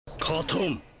What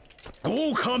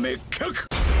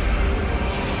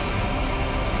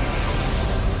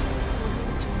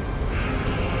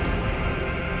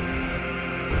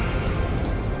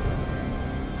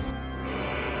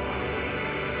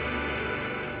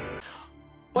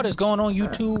is going on,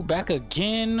 YouTube? Back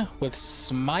again with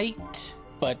Smite,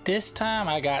 but this time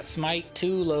I got Smite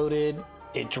 2 loaded.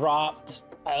 It dropped,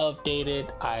 I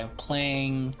updated, I'm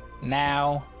playing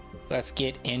now. Let's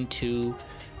get into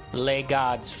Lay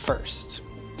Gods first.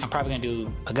 I'm probably gonna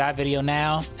do a god video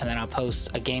now, and then I'll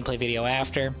post a gameplay video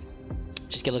after.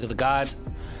 Just get a look at the gods.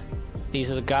 These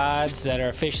are the gods that are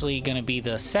officially gonna be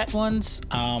the set ones.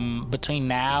 Between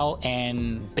now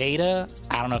and beta,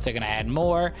 I don't know if they're gonna add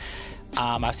more.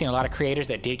 I've seen a lot of creators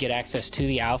that did get access to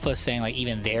the alpha saying like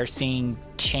even they're seeing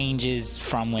changes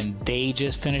from when they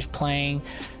just finished playing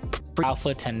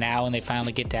alpha to now when they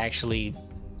finally get to actually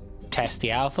test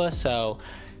the alpha. So,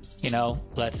 you know,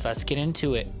 let's get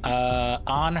into it.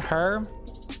 On her,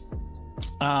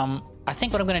 I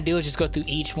think what I'm gonna do is just go through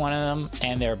each one of them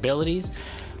and their abilities.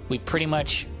 We pretty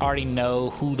much already know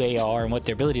who they are and what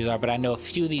their abilities are, but I know a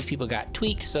few of these people got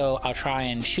tweaked, so I'll try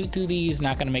and shoot through these.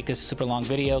 Not gonna make this a super long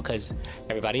video because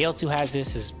everybody else who has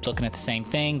this is looking at the same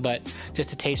thing, but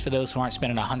just a taste for those who aren't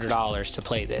spending $100 to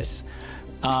play this.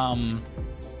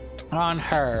 On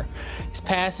her, it's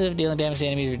passive, dealing damage to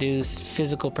enemies reduced,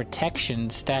 physical protection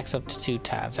stacks up to 2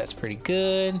 times. That's pretty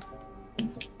good.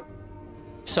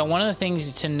 So one of the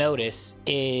things to notice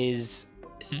is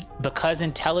because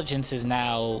intelligence is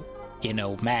now, you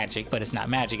know, magic, but it's not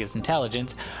magic, it's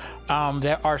intelligence.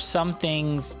 There are some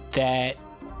things that,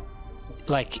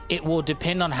 like, it will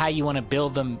depend on how you want to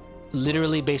build them,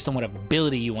 literally based on what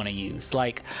ability you want to use.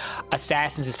 Like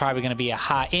assassins is probably going to be a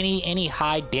high, any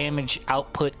high damage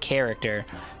output character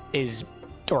is,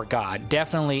 or god,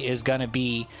 definitely is going to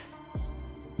be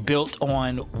built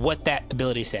on what that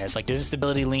ability says. Like, does this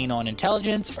ability lean on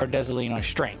intelligence or does it lean on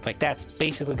strength? Like, that's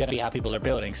basically gonna be how people are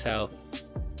building. So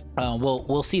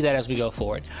we'll see that as we go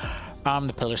forward.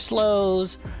 The pillar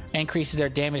slows, increases their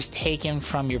damage taken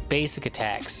from your basic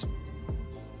attacks.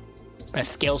 That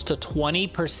scales to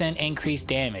 20% increased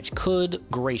damage. Good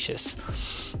gracious.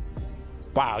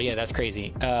 Wow, yeah, that's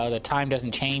crazy. The time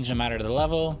doesn't change no matter the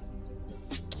level.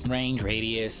 Range,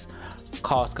 radius,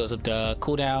 cost goes up to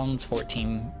cooldowns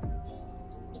 14,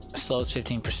 slows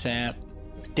 15%,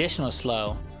 additional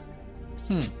slow.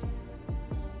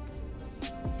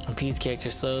 Impedes character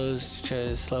slows,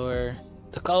 slower.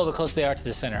 The closer they are to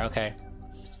the center. Okay.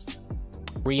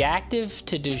 Reactive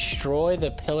to destroy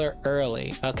the pillar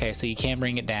early. Okay, so you can't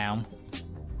bring it down.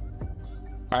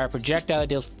 Our projectile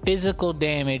deals physical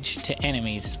damage to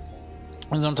enemies.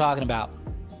 That's what I'm talking about.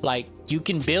 Like, you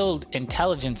can build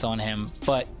intelligence on him,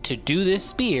 but to do this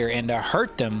spear and to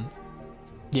hurt them,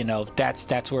 you know,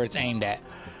 that's where it's aimed at.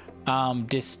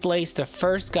 Displace the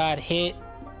first god hit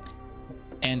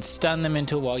and stun them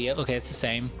into a wall. Yep, okay, it's the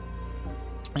same.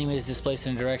 Enemy is displaced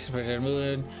in a direction for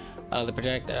movement. The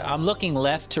projectile. I'm looking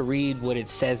left to read what it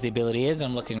says the ability is.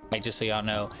 I'm looking right, just so y'all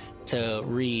know, to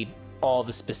read all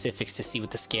the specifics to see what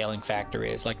the scaling factor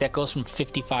is. Like, that goes from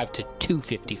 55 to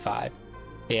 255.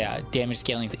 Yeah, damage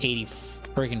scaling is 80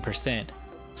 freaking percent.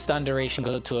 Stun duration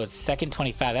goes up to a second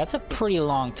 25. That's a pretty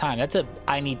long time. That's a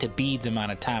I need to beads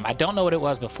amount of time. I don't know what it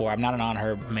was before. I'm not an on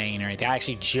her main or anything. I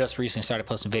actually just recently started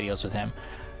posting videos with him.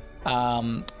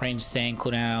 Range staying,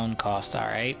 cooldown, cost,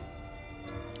 alright.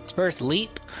 Burst,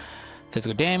 leap,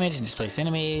 physical damage and displace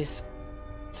enemies.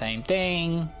 Same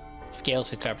thing. Scales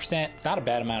 55%. Not a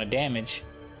bad amount of damage.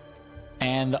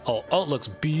 And the ult looks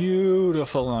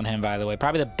beautiful on him, by the way.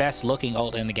 Probably the best looking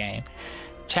ult in the game.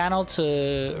 Channel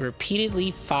to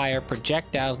repeatedly fire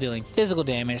projectiles dealing physical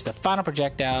damage. The final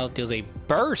projectile deals a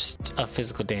burst of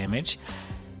physical damage.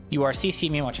 You are CC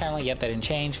immune while channeling. Yep, that didn't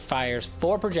change. Fires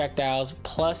 4 projectiles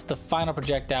plus the final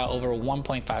projectile over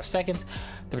 1.5 seconds.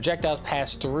 The projectiles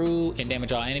pass through and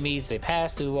damage all enemies. They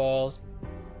pass through walls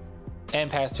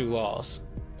and pass through walls.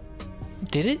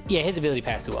 Did it? Yeah, his ability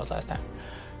passed through walls last time.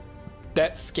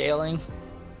 That scaling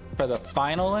for the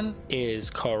final one is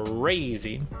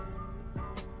crazy.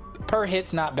 Per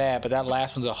hit's not bad, but that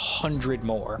last one's 100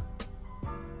 more.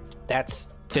 That's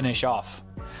finish off.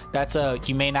 That's a,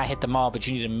 you may not hit them all, but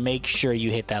you need to make sure you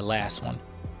hit that last one.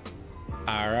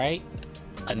 All right,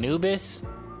 Anubis,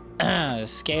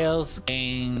 scales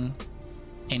gain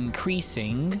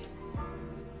increasing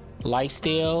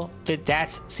lifesteal.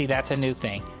 That's a new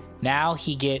thing. Now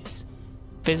he gets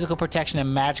physical protection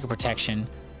and magical protection.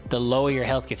 The lower your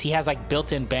health gets, he has like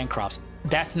built-in Bancrofts.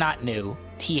 That's not new.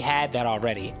 He had that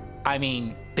already. I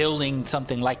mean, building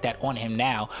something like that on him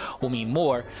now will mean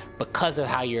more because of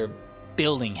how you're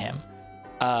building him.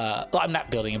 Well, I'm not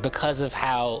building him because of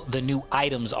how the new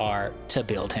items are to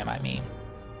build him, I mean.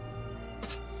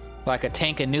 Like a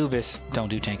Tank Anubis, don't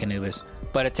do Tank Anubis,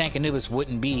 but a Tank Anubis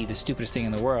wouldn't be the stupidest thing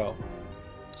in the world.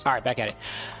 All right, back at it.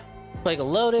 Like a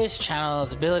Lotus,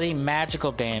 channels ability,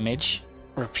 magical damage,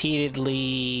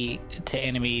 repeatedly to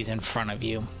enemies in front of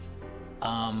you.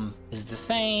 Is the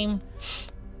same.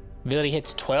 Ability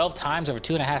hits 12 times over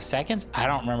 2.5 seconds. I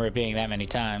don't remember it being that many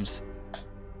times.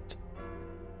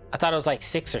 I thought it was like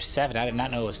 6 or 7. I did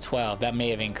not know it was 12. That may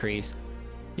have increased.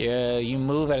 Yeah, you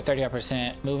move at a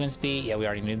 35% movement speed. Yeah, we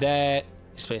already knew that.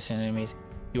 Displacing enemies.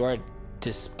 You are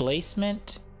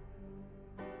displacement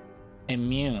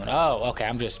immune. Oh, okay.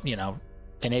 I'm just, you know,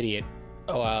 an idiot.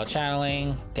 Oh,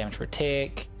 channeling, damage per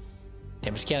tick,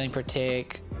 damage scaling per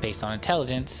tick, based on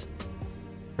intelligence,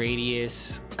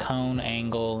 radius, cone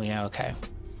angle. Yeah, okay.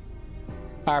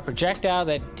 Our projectile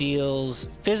that deals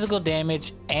physical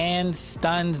damage and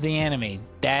stuns the enemy.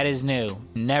 That is new.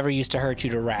 Never used to hurt you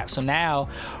to wrap. So now,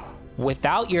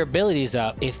 without your abilities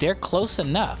up, if they're close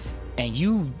enough and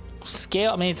you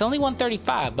scale, I mean, it's only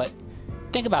 135, but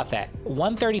think about that.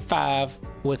 135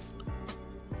 with,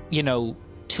 you know,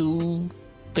 2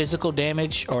 physical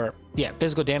damage or, yeah,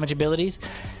 physical damage abilities.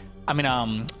 I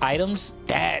mean, items,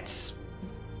 that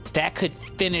could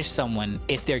finish someone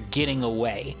if they're getting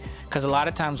away. Because a lot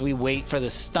of times we wait for the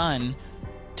stun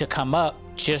to come up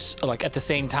just like at the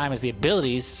same time as the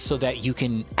abilities so that you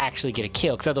can actually get a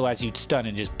kill. Because otherwise you'd stun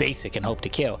and just basic and hope to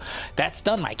kill. That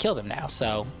stun might kill them now.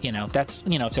 So, you know, that's,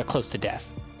 you know, if they're close to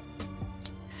death.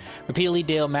 Repeatedly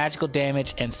deal magical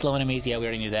damage and slow enemies. Yeah, we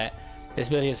already knew that. This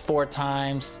ability is 4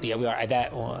 times. Yeah, we are at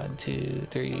that. 1, 2,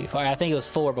 3, 4. I think it was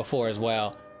 4 before as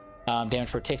well.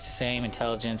 Damage per tick's the same.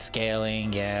 Intelligence,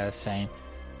 scaling. Yeah, same.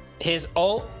 His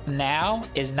ult now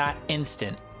is not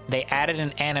instant. They added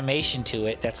an animation to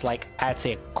it that's like, I'd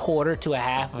say 1/4 to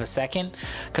 1/2 of a second.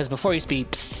 Because before he used to be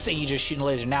psst, and you just shooting a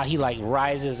laser. Now he like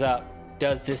rises up,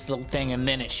 does this little thing, and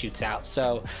then it shoots out.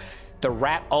 So the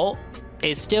wrap ult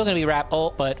is still going to be wrap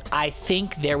ult, but I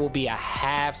think there will be a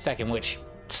 1/2 second, which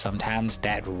sometimes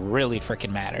that really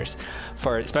freaking matters.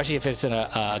 For especially if it's in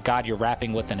a god you're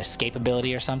wrapping with an escape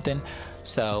ability or something.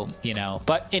 So, you know,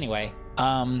 but anyway,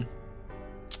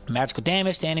 magical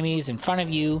damage to enemies in front of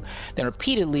you, then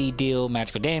repeatedly deal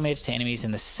magical damage to enemies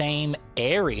in the same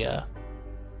area.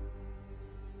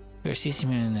 We're CC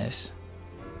in this.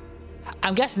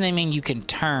 I'm guessing they mean you can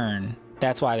turn.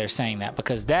 That's why they're saying that,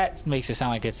 because that makes it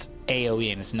sound like it's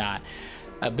AoE and it's not.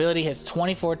 Ability hits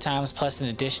 24 times plus an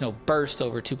additional burst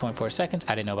over 2.4 seconds.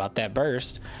 I didn't know about that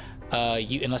burst.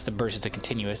 Unless the burst is the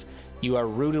continuous. You are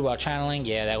rooted while channeling.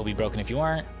 Yeah, that would be broken if you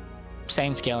weren't.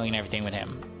 Same scaling and everything with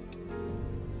him.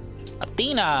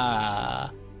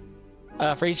 Athena!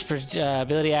 For each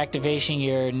ability activation,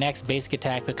 your next basic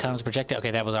attack becomes projectile.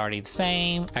 Okay, that was already the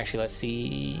same. Actually, let's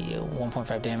see.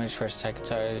 1.5 damage first attack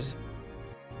charge.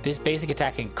 This basic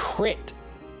attack can crit.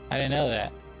 I didn't know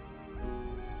that.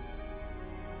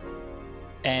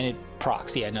 And it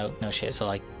procs. Yeah, no shit. So,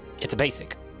 like, it's a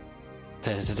basic.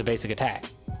 It's a basic attack,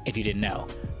 if you didn't know.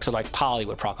 So, like, Poly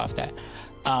would proc off that.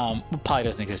 Poly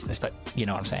doesn't exist in this, but you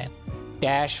know what I'm saying.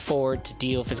 Dash forward to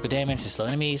deal physical damage to slow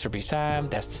enemies for a brief time.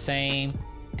 That's the same.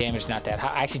 Damage not that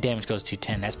high. Actually, damage goes to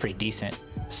 10. That's pretty decent.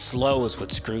 Slow is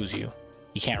what screws you.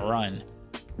 You can't run.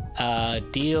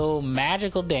 Deal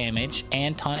magical damage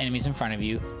and taunt enemies in front of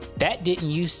you. That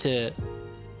didn't used to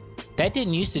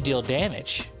deal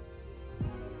damage.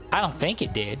 I don't think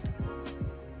it did.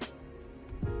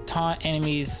 Taunt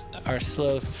enemies are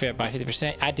slow by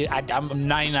 50%. I'm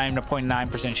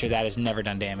 99.9% sure that has never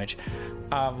done damage.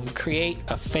 Create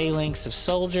a phalanx of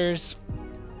soldiers.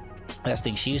 That's the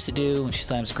thing she used to do. When she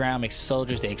slams the ground, makes the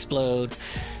soldiers, they explode.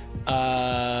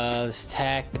 This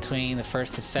attack between the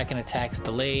first and second attack is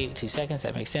delayed 2 seconds.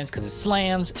 That makes sense because it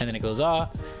slams and then it goes off.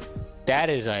 That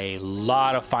is a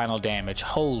lot of final damage.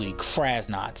 Holy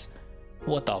krasnots.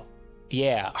 What the?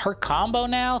 Yeah, her combo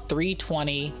now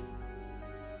 320,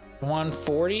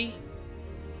 140.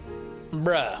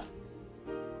 Bruh.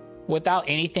 Without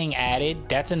anything added,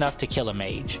 that's enough to kill a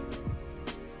mage.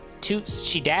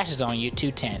 She dashes on you,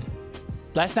 210.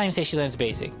 Let's not even say she lands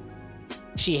basic.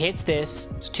 She hits this,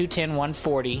 it's 210,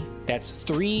 140. That's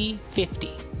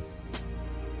 350.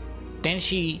 Then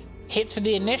she hits for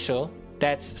the initial,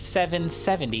 that's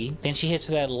 770. Then she hits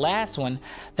for that last one,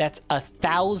 that's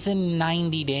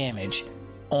 1,090 damage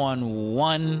on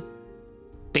one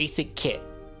basic kit.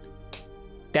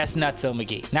 That's nutso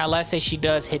McGee. Now let's say she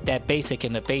does hit that basic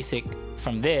and the basic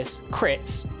from this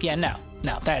crits. Yeah, no,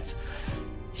 that's,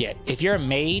 yeah. If you're a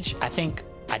mage, I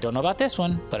don't know about this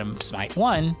one, but in Smite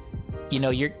 1, you know,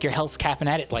 your health's capping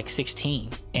at it like 16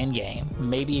 in game.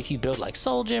 Maybe if you build like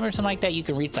Soul Gem or something like that, you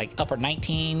can reach like upper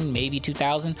 19, maybe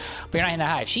 2,000, but you're not in that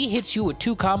high. If she hits you with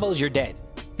 2 combos, you're dead.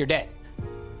 You're dead.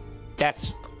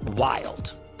 That's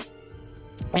wild.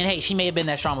 And hey, she may have been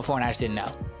that strong before and I just didn't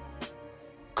know.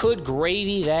 Good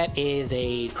gravy, that is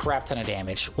a crap ton of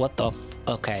damage. What the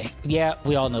okay. Yeah,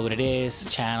 we all know what it is.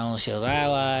 Channel, shield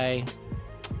ally.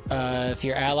 If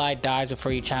your ally dies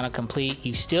before you channel complete,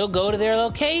 you still go to their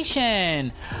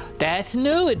location. That's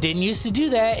new. It didn't used to do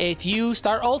that. If you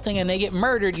start ulting and they get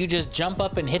murdered, you just jump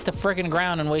up and hit the freaking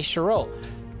ground and waste your roll.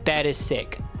 That is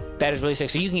sick. That is really sick.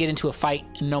 So you can get into a fight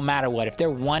no matter what. If they're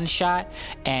one shot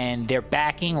and they're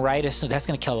backing, right? So that's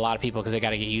going to kill a lot of people because they got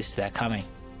to get used to that coming.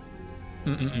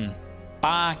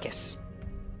 Bonkers.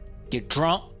 Get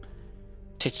drunk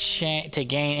to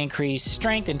gain increased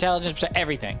strength, intelligence,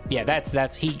 everything. Yeah,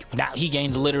 that's he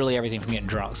gains literally everything from getting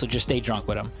drunk. So just stay drunk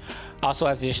with him. Also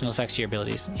has additional effects to your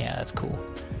abilities. Yeah, that's cool.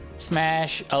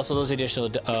 Smash. Also, those additional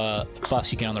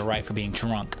buffs you get on the right for being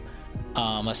drunk.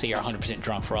 Let's say you're 100%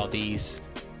 drunk for all these.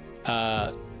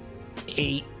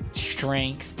 8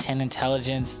 strength, 10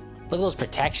 intelligence. Look at those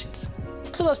protections.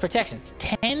 Look at those protections.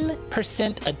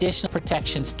 10% additional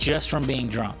protections just from being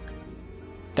drunk.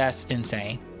 That's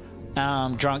insane.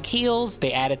 Drunk heals.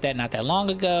 They added that not that long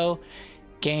ago.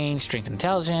 Gain strength and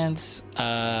intelligence.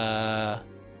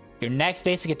 Your next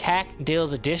basic attack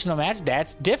deals additional damage.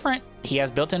 That's different. He has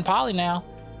built-in poly now.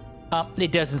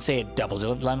 It doesn't say it doubles.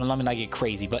 Let me not get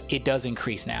crazy, but it does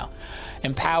increase now.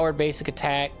 Empowered basic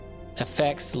attack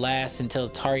effects last until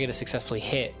the target is successfully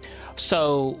hit.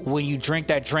 So when you drink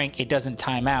that drink, it doesn't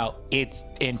time out. It's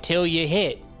until you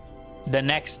hit the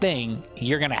next thing,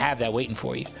 you're gonna have that waiting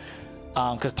for you.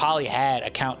 Because Poly had a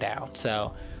countdown.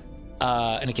 So,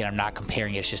 and again, I'm not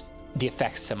comparing it. It's just the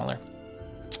effect's similar.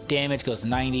 Damage goes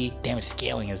 90. Damage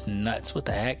scaling is nuts. What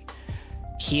the heck?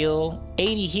 Heal,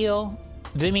 80 heal.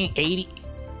 Does it mean 80?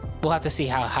 We'll have to see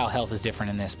how health is different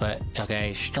in this, but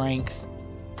okay. Strength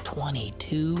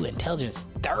 22, intelligence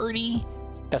 30.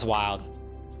 That's wild.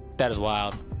 That is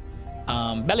wild.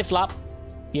 Belly flop,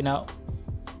 you know.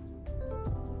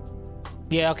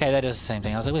 Yeah, okay, that does the same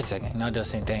thing. I was like, wait a second. No, it does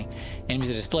the same thing. Enemies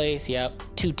are displaced. Yep.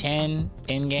 210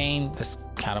 in game. That's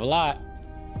kind of a lot.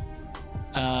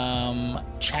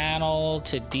 Channel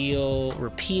to deal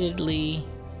repeatedly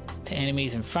to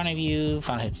enemies in front of you.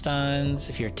 Final hit stuns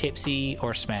if you're tipsy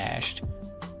or smashed.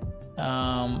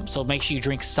 So make sure you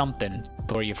drink something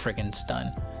before you're freaking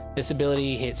stunned. This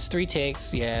ability hits 3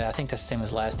 ticks. Yeah, I think that's the same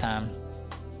as last time.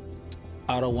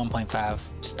 Auto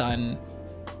 1.5. Stun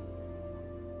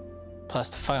plus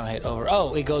the final hit over.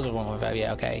 Oh, it goes over 1.5.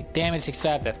 Yeah, okay. Damage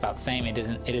 65. That's about the same. It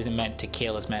isn't meant to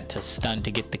kill. It's meant to stun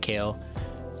to get the kill.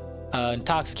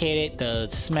 Intoxicated. The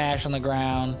smash on the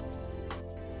ground.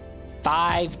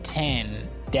 510.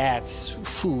 That's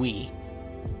phooey.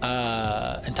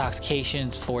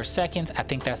 Intoxication's 4 seconds. I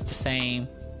think that's the same.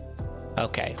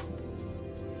 Okay.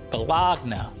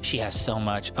 Bologna. She has so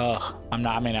much. Ugh.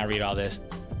 I may not read all this.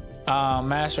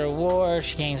 Master of War.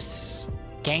 She gains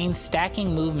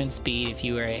stacking movement speed if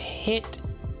you are hit.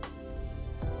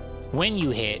 When you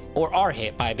hit or are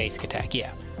hit by a basic attack.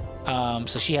 Yeah.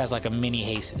 So she has like a mini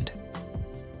hastened.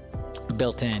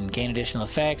 Built in. Gain additional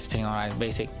effects depending on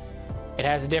basic. It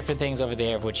has the different things over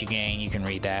there of what you gain. You can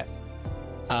read that.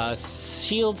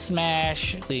 Shield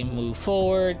smash. They move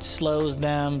forward. Slows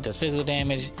them. Does physical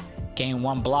damage. Gain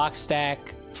 1 block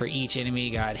stack for each enemy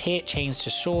got hit. Change to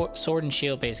sword and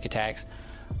shield basic attacks.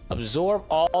 Absorb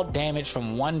all damage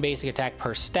from 1 basic attack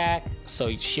per stack.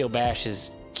 So shield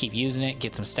bashes, keep using it.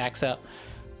 Get some stacks up.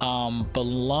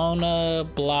 Bologna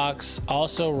blocks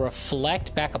also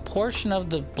reflect back a portion of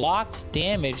the blocked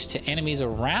damage to enemies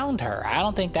around her. I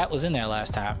don't think that was in there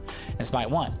last time in Smite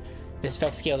 1. This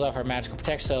effect scales off her magical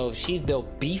protection. So if she's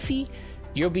built beefy,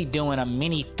 you'll be doing a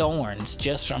mini thorns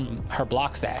just from her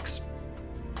block stacks.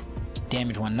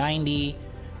 Damage 190.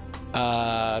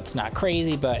 It's not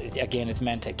crazy, but again, it's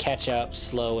meant to catch up,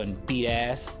 slow, and beat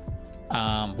ass.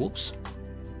 Whoops.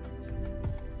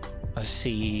 Let's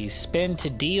see. Spin to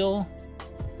deal.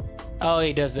 Oh,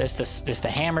 he does this the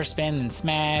hammer spin and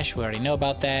smash. We already know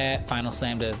about that. Final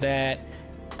slam does that.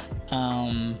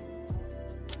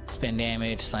 Spin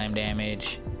damage, slam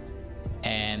damage.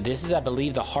 And this is, I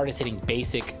believe, the hardest hitting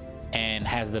basic and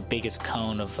has the biggest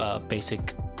cone of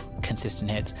basic consistent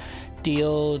hits.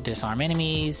 Deal, disarm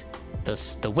enemies.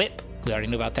 The whip, we already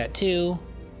knew about that too.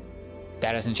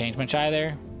 That hasn't changed much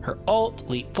either. Her ult,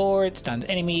 leap forward, stuns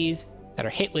enemies that are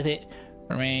hit with it.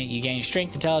 You gain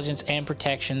strength, intelligence, and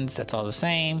protections. That's all the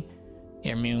same.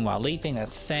 You're immune while leaping.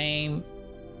 That's the same.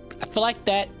 I feel like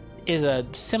that is a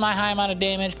semi-high amount of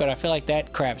damage, but I feel like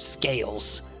that crap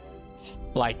scales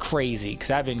like crazy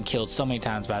because I've been killed so many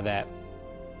times by that.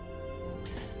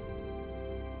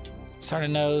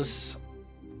 Sergeant Nose.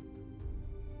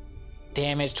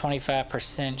 Damage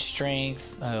 25%,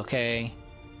 strength. Okay.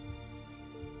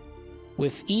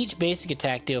 With each basic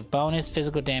attack, deal bonus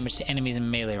physical damage to enemies in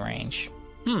melee range.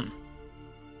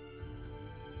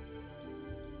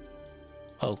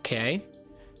 Okay.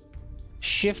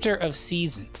 Shifter of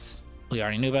Seasons. We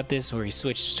already knew about this, where he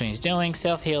switched between his doing,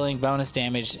 self-healing, bonus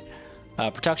damage,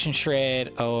 protection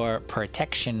shred, or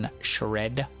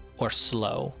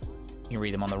slow. You can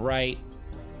read them on the right.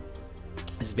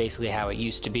 This is basically how it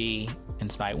used to be in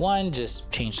Smite 1,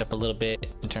 just changed up a little bit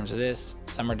in terms of this.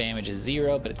 Summer damage is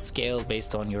 0, but it's scaled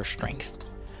based on your strength.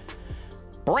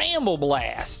 Bramble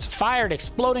Blast. Fired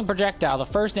exploding projectile. The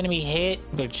first enemy hit,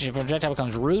 the projectile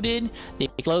becomes rooted. The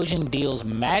explosion deals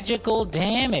magical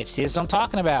damage. See, this is what I'm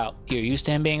talking about. You're used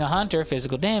to him being a hunter,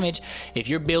 physical damage. If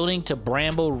you're building to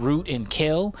bramble, root, and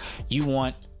kill, you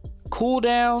want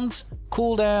cooldowns,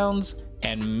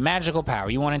 and magical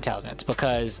power. You want intelligence,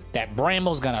 because that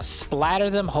bramble's gonna splatter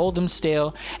them, hold them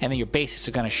still, and then your basics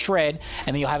are gonna shred,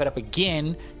 and then you'll have it up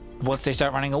again once they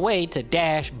start running away to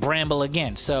dash, bramble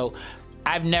again. So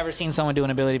I've never seen someone do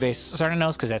an ability-based Sergeant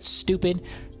Nose because that's stupid.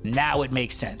 Now it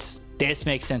makes sense. This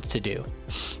makes sense to do.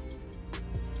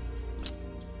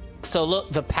 So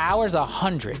look, the power's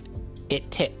 100.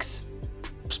 It ticks.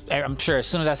 I'm sure as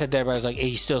soon as I said that, everybody was like, hey,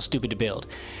 he's still stupid to build.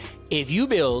 If you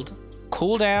build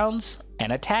cooldowns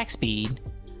and attack speed,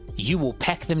 you will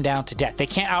peck them down to death. They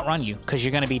can't outrun you because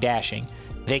you're going to be dashing.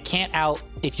 They can't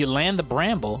if you land the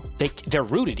bramble, they're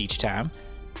rooted each time.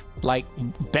 Like,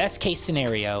 best case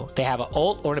scenario, they have an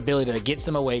ult or an ability that gets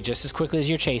them away just as quickly as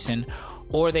you're chasing,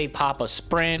 or they pop a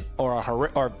sprint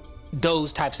or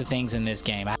those types of things in this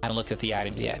game. I haven't looked at the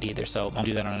items yet either, so I'll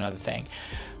do that on another thing.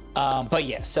 But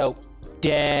yeah, so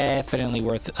definitely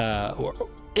worth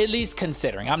at least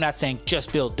considering. I'm not saying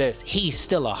just build this. He's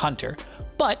still a hunter,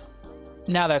 but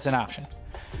now that's an option.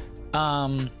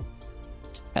 I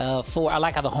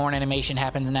like how the horn animation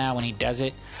happens now when he does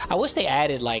it. I wish they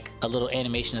added like a little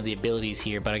animation of the abilities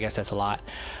here, but I guess that's a lot.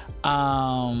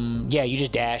 Yeah, you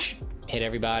just dash, hit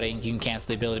everybody. You can cancel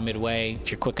the ability midway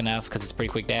if you're quick enough, because it's a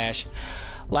pretty quick dash.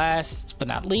 Last but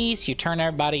not least, you turn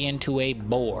everybody into a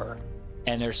boar,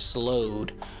 and they're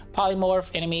slowed.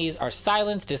 Polymorph enemies are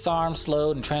silenced, disarmed,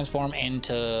 slowed, and transformed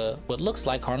into what looks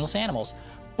like harmless animals.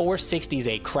 460 is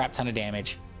a crap ton of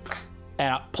damage.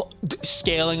 And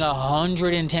scaling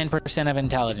 110% of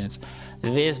intelligence.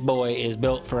 This boy is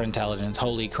built for intelligence.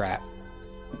 Holy crap.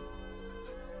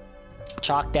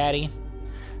 Chalk Daddy.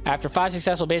 After 5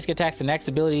 successful basic attacks, the next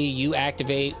ability you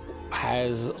activate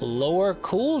has lower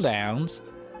cooldowns,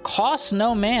 costs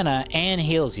no mana, and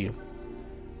heals you.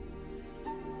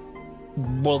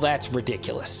 Well, that's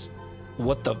ridiculous.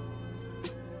 What the?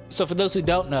 So for those who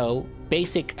don't know,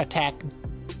 basic attack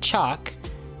Chalk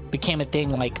became a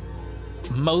thing like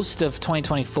most of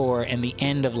 2024 and the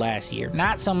end of last year.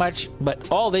 Not so much,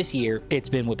 but all this year, it's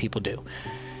been what people do.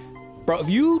 Bro, if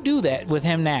you do that with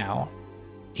him now,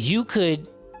 you could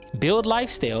build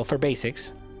Lifesteal for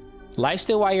basics,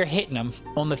 Lifesteal while you're hitting him.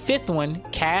 On the 5th one,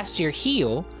 cast your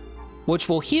heal, which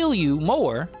will heal you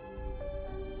more.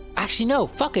 Actually, no,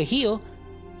 fuck a heal.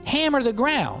 Hammer the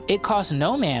ground. It costs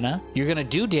no mana. You're going to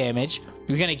do damage.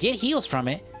 You're going to get heals from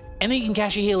it. And then you can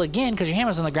cast your heal again because your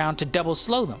hammer's on the ground to double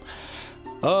slow them.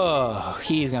 Oh,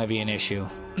 he's going to be an issue.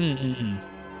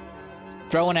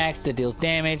 Throw an axe that deals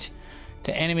damage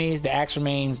to enemies. The axe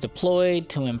remains deployed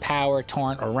to empower,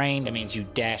 torrent, or rain. That means you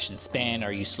dash and spin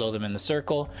or you slow them in the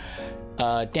circle.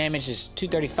 Damage is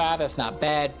 235. That's not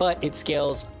bad, but it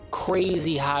scales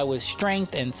crazy high with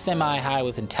strength and semi-high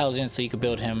with intelligence, so you could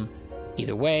build him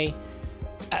either way.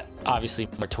 Obviously,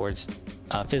 more towards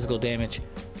physical damage.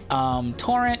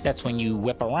 Torrent, that's when you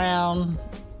whip around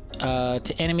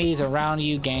to enemies around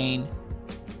you,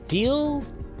 deal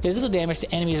physical damage to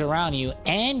enemies around you,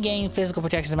 and gain physical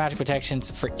protections and magic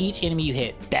protections for each enemy you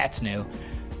hit. That's new.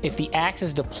 If the axe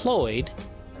is deployed,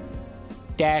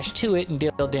 dash to it and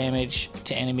deal damage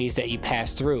to enemies that you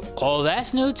pass through. Oh,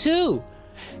 that's new too.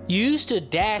 You used to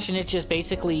dash and it just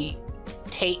basically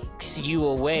takes you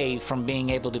away from being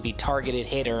able to be targeted,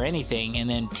 hit, or anything, and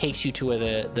then takes you to where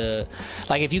the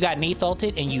like if you got Neath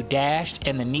ulted and you dashed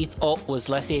and the Neath ult was,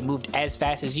 let's say, it moved as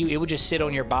fast as you, it would just sit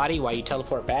on your body while you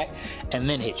teleport back and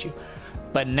then hit you.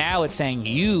 But now it's saying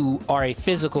you are a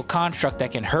physical construct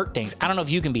that can hurt things. I don't know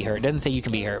if you can be hurt. It doesn't say you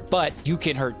can be hurt, but you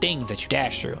can hurt things that you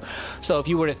dash through. So if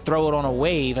you were to throw it on a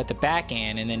wave at the back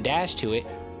end and then dash to it,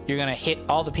 you're gonna hit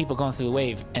all the people going through the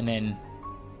wave and then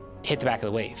hit the back of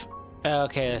the wave.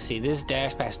 Okay, let's see. This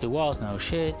dash past through walls, no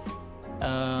shit.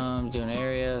 Doing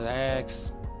areas,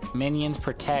 axe. Minions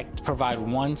provide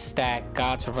 1 stack.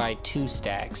 Gods provide 2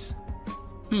 stacks.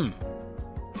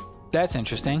 That's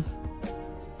interesting.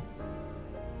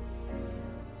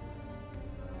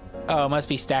 Oh, it must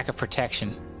be stack of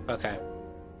protection. Okay.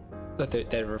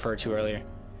 That I referred to earlier.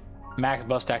 Max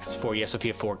buff stacks is 4, yes, if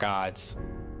you have 4 gods.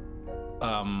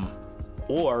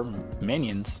 Or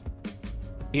minions.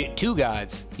 If you hit 2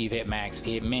 gods, you've hit max. If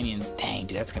you hit minions, dang,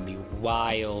 dude, that's gonna be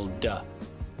wild.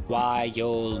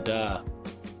 Wild.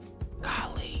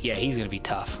 Golly. Yeah, he's gonna be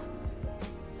tough.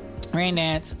 Rain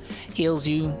Dance heals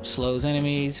you, slows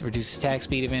enemies, reduces attack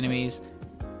speed of enemies.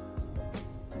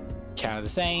 Kind of the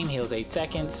same, heals 8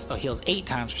 seconds. Oh, heals 8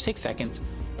 times for 6 seconds.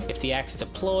 If the axe is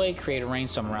deployed, create a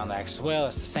rainstorm around the axe as well.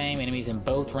 That's the same. Enemies in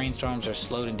both rainstorms are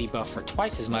slowed and debuffed for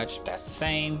twice as much. That's the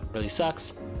same. Really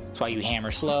sucks. That's why you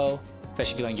hammer slow,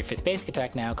 especially if you land your 5th basic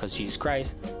attack now, because Jesus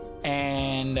Christ.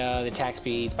 And the attack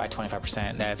speeds by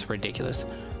 25%. That's ridiculous.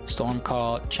 Storm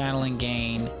Call, channeling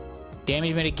gain,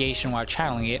 damage mitigation while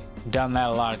channeling it. Done that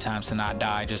a lot of times to not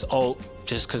die. Just ult,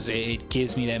 just because it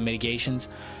gives me that mitigations.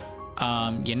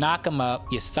 You knock them up,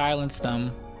 you silence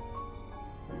them,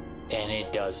 and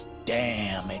it does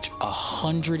damage.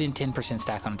 110%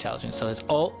 stack on intelligence. So his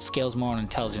ult scales more on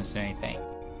intelligence than anything.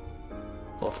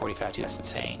 445 too, that's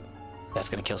insane. That's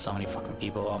gonna kill so many fucking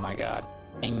people, oh my god.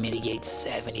 And mitigates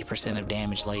 70% of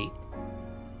damage late.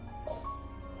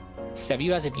 7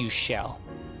 you guys, if you shell.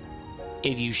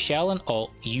 If you shell an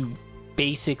ult, you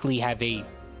basically have a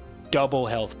double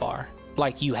health bar.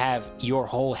 Like you have your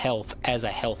whole health as a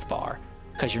health bar,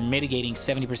 because you're mitigating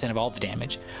 70% of all the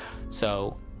damage.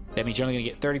 So that means you're only gonna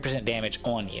get 30% damage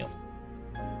on you.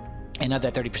 And of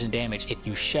that 30% damage, if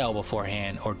you shell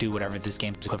beforehand or do whatever this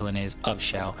game's equivalent is of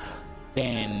shell,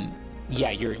 then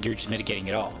yeah, you're just mitigating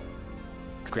it all.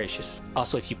 Gracious.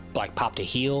 Also, if you like popped a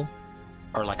heal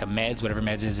or like a meds, whatever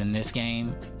meds is in this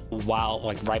game, while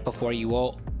like right before you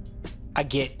ult, I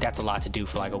get that's a lot to do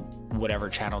for like a whatever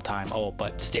channel time ult,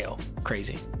 but still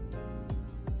crazy.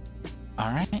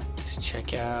 All right, let's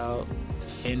check out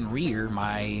Fenrir,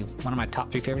 one of my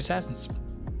top 3 favorite assassins.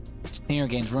 Fenrir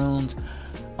gains runes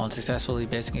on successfully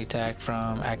basically attack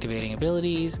from activating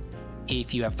abilities.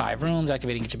 If you have 5 runes,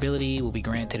 activating each ability will be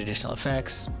granted additional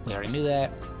effects. We already knew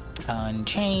that.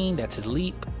 Unchained, that's his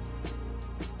leap.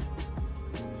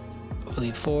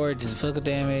 Leap forward, does physical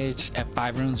damage. At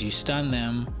 5 runes, you stun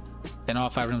them. Then all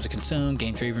 5 runes are consumed.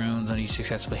 Gain 3 runes on each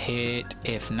successful hit.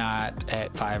 If not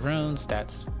at 5 runes,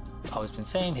 that's always been the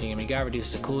same. Hitting enemy guy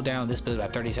reduces the cooldown. This build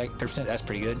about 30%. That's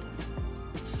pretty good.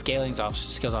 Scales off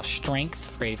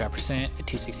strength for 85% at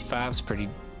 265 is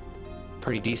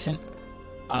pretty decent.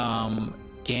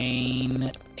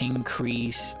 Gain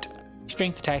increased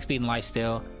strength, attack speed, and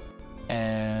lifesteal.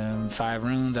 5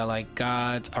 runes. I like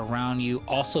gods around you.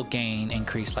 Also gain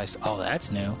increased life. Oh,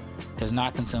 that's new. Does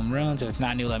not consume runes. If it's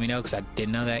not new, let me know, because I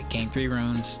didn't know that. Gain 3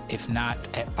 runes. If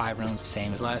not at 5 runes,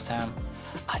 same as last time.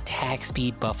 Attack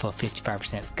speed buff of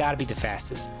 55%. It's gotta be the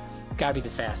fastest. Gotta be the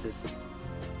fastest.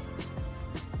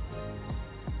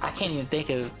 I can't even think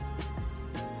of.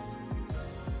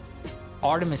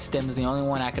 Artemis Stem is the only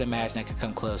one I could imagine that could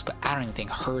come close, but I don't even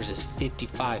think hers is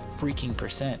 55 freaking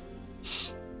percent.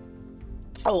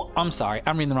 Oh, I'm sorry.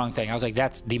 I'm reading the wrong thing. I was like,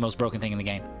 that's the most broken thing in the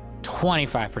game.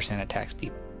 25% attack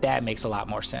speed. That makes a lot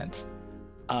more sense.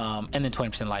 And then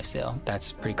 20% lifesteal.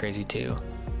 That's pretty crazy too.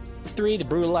 3, the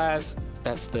brutalize.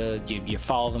 That's the you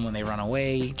follow them when they run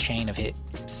away. Chain of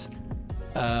hits.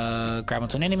 Grab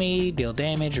onto an enemy, deal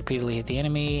damage, repeatedly hit the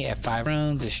enemy. At 5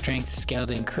 runes, the strength scale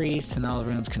to increase, and all the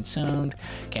runes consumed.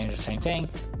 Gain the same thing.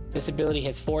 This ability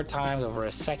hits 4 times over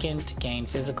a second. Gain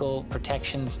physical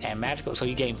protections and magical. So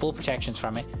you gain full protections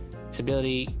from it. This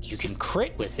ability, you can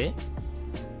crit with it.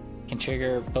 Can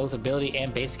trigger both ability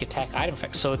and basic attack item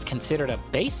effects. So it's considered a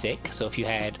basic. So if you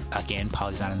had, again,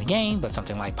 Poly's not in the game, but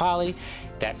something like Poly,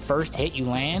 that first hit you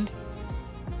land,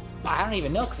 I don't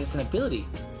even know, because it's an ability.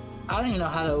 I don't even know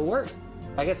how that would work.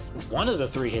 I guess one of the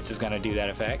 3 hits is going to do that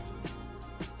effect.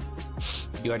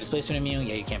 You are displacement immune.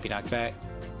 Yeah, you can't be knocked back.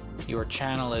 Your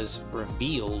channel is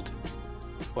revealed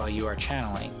while you are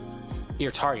channeling. Your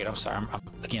target, I'm sorry, I'm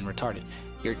again retarded.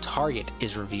 Your target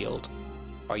is revealed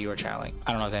while you are channeling.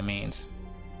 I don't know what that means.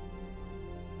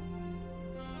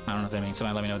 I don't know what that means.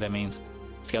 Somebody let me know what that means.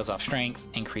 Scales off strength,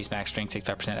 increase max strength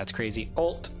 65%. That's crazy.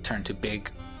 Ult, turn to big.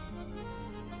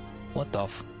 What the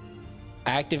f?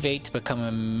 Activate to become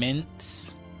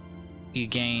immense. You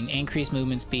gain increased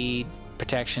movement speed,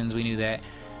 protections. We knew that.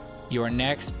 Your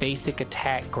next basic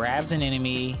attack grabs an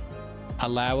enemy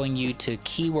allowing you to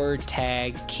keyword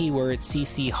tag keyword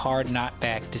CC hard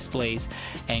knockback displays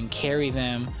and carry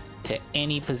them to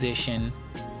any position.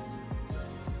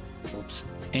 Oops.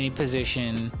 Any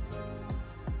position.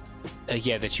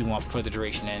 Yeah, that you want before the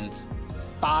duration ends.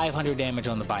 500 damage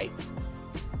on the bite.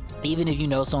 Even if you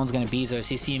know someone's gonna bees or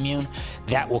CC immune,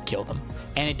 that will kill them.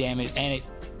 And it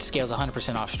scales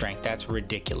 100% off strength. That's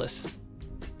ridiculous.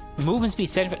 Movement speed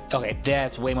 75. Okay,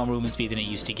 that's way more movement speed than it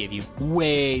used to give you.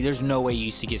 There's no way you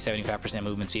used to get 75%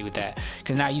 movement speed with that.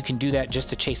 Because now you can do that just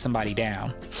to chase somebody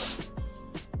down.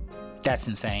 That's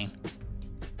insane.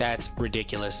 That's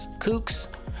ridiculous. Kooks.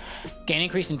 Gain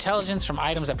increased intelligence from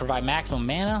items that provide maximum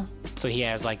mana. So he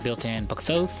has like built-in Book of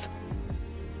Thoth.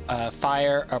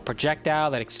 Fire a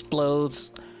projectile that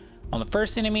explodes on the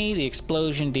first enemy. The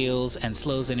explosion deals and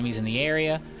slows enemies in the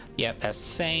area. Yep, that's the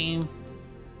same.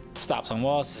 Stops on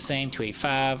walls, it's the same.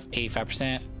 285,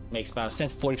 85%. Makes about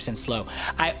sense. 40% slow.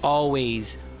 I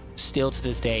always, still to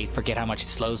this day, forget how much it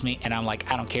slows me. And I'm like,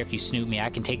 I don't care if you snoop me. I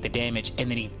can take the damage. And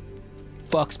then he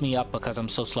fucks me up because I'm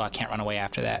so slow I can't run away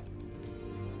after that.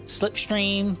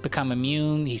 Slipstream, become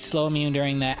immune. He's slow immune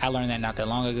during that. I learned that not that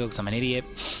long ago because I'm an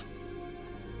idiot.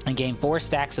 And gain 4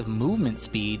 stacks of movement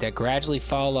speed that gradually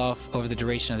fall off over the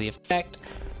duration of the effect.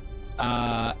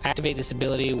 Activate this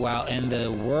ability while in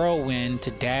the whirlwind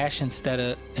to dash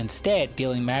instead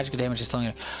dealing magical damage and slowing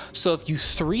it. So if you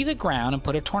 3 the ground and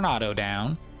put a tornado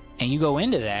down, and you go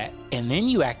into that, and then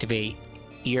you activate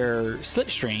your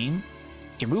slipstream,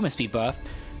 your movement speed buff,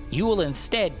 you will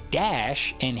instead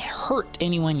dash and hurt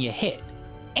anyone you hit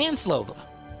and slow them.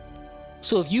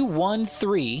 So if you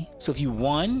 1-3, so if you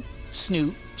 1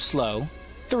 snoop, slow,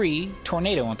 3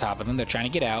 tornado on top of them, they're trying to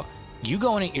get out, you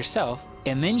go in it yourself,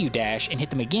 and then you dash and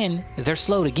hit them again, they're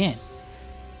slowed again.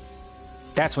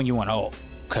 That's when you want to ult,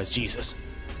 because Jesus.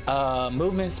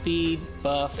 Movement speed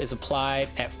buff is applied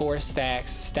at 4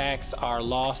 stacks. Stacks are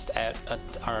lost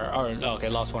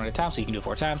lost one at a time, so you can do it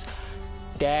 4 times.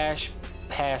 Dash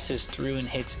passes through and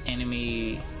hits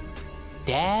enemy.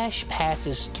 Dash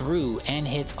passes through and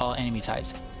hits all enemy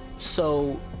types.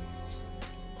 So,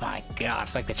 my God,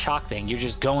 it's like the chalk thing. You're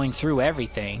just going through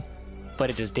everything, but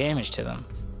it does damage to them.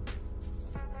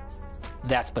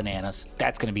 That's bananas.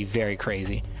 That's going to be very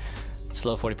crazy.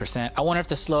 Slow 40%. I wonder if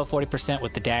the slow 40%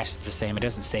 with the dash is the same. It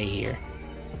doesn't say here.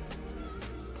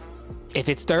 If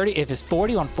it's 30, if it's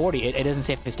 40 on 40, it doesn't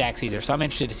say if it's stacks either. So I'm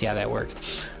interested to see how that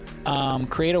works.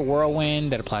 Create a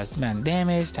whirlwind that applies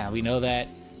damage. We know that.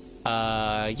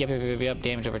 Yep.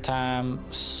 Damage over time.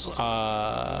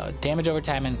 Damage over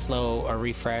time and slow are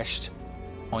refreshed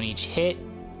on each hit.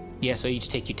 Yeah, so each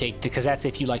tick you take, because that's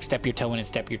if you like step your toe in and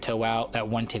step your toe out, that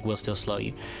 1 tick will still slow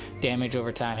you. Damage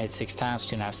over time hits 6 times,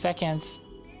 2.5 seconds.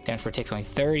 Damage per tick's only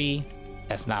 30.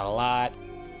 That's not a lot.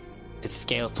 It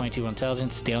scales 22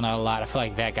 intelligence, still not a lot. I feel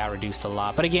like that got reduced a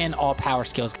lot. But again, all power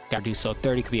skills got reduced, so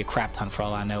 30 could be a crap ton for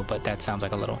all I know, but that sounds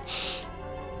like a little.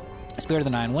 Spirit of the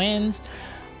Nine Winds.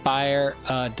 Fire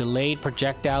a delayed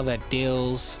projectile that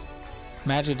deals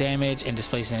magic damage and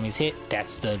displaces enemies hit.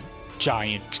 That's the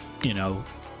giant,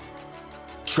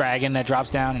 dragon that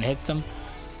drops down and hits them.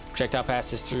 Projectile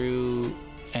passes through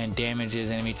and damages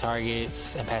enemy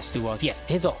targets and passes through walls. Yeah,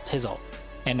 his ult,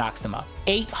 and knocks them up.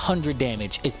 800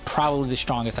 damage. It's probably the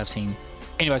strongest I've seen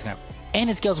anybody's gonna have. And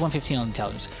it scales 115 on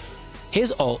intelligence.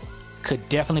 His ult could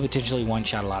definitely potentially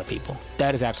one-shot a lot of people.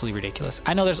 That is absolutely ridiculous.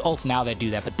 I know there's ults now that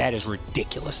do that, but that is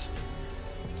ridiculous.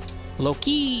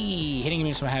 Loki, hitting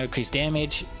enemies from high increased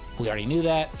damage. We already knew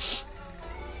that.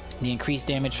 The increased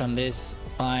damage from this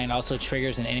line also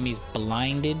triggers an enemy's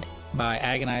blinded by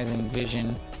agonizing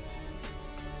vision.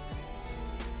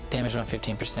 Damage around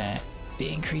 15%.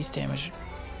 The increased damage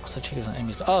also triggers an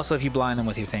enemy's. Oh, so if you blind them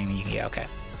with your thing, then you can get okay.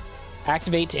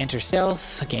 Activate to enter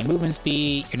stealth. Gain movement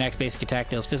speed. Your next basic attack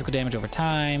deals physical damage over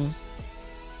time.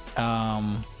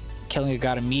 Killing a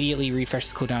god immediately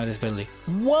refreshes the cooldown of this ability.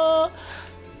 What?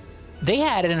 They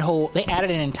added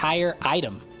an entire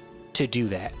item to do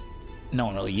that. No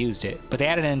one really used it, but they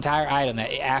added an entire item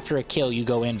that after a kill you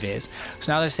go invis.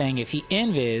 So now they're saying if you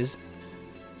invis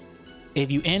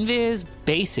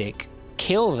basic,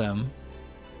 kill them,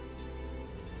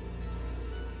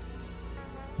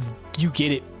 you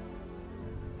get it.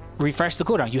 Refresh the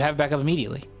cooldown. You have it back up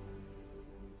immediately.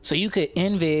 So you could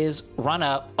invis, run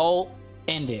up, ult,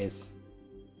 invis.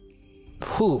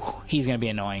 Whew, he's gonna be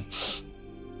annoying.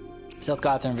 Stealth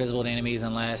gods are invisible to enemies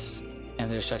unless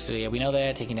enter destruction. Yeah, we know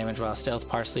that. Taking damage while stealth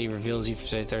partially reveals you for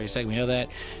 30 seconds. We know that.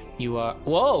 You are...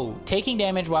 Whoa! Taking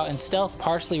damage while in stealth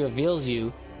partially reveals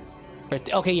you.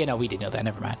 Okay, yeah, no, we did know that.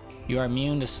 Never mind. You are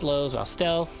immune to slows while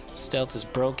stealth. Stealth is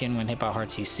broken when hit by hard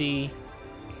CC.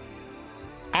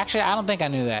 Actually, I don't think I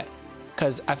knew that.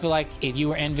 Because I feel like if you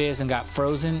were invis and got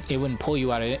frozen, it wouldn't pull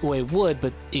you out of it. Well, it would,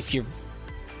 but if you're...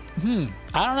 I don't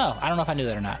know. I don't know if I knew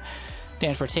that or not.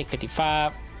 Damage per tick,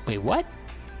 55. Wait, what?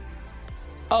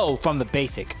 Oh, from the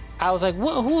basic. I was like,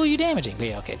 who are you damaging? But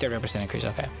yeah, okay, 30% increase,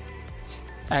 okay.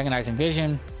 Agonizing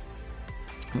Vision.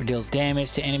 Deals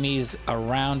damage to enemies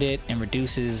around it and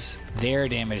reduces their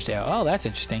damage down. Oh, that's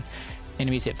interesting.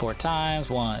 Enemies hit 4 times.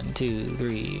 1, 2,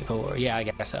 3, 4. Yeah, I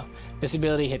guess so. This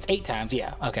ability hits 8 times.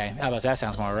 Yeah, okay. That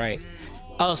sounds more right.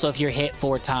 Oh, so if you're hit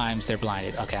 4 times, they're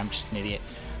blinded. Okay, I'm just an idiot.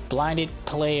 Blinded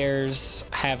players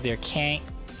have their game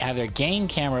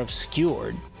camera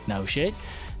obscured. No shit.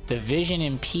 The vision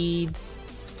impedes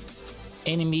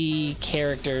enemy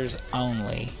characters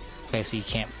only. Okay, so you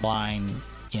can't blind,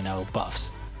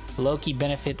 buffs. Loki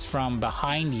benefits from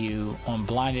behind you on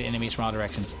blinded enemies from all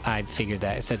directions. I figured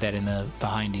that. It said that in the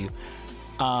behind you.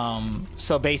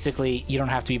 So basically, you don't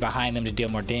have to be behind them to deal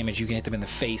more damage. You can hit them in the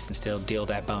face and still deal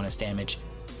that bonus damage.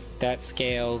 That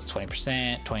scales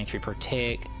 20%, 23 per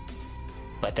tick.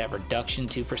 But that reduction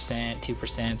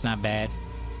 2% is not bad.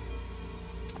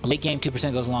 Late game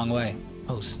 2% goes a long way.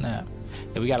 Oh snap!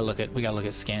 Yeah, we gotta look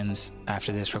at skins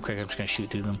after this real quick. I'm just gonna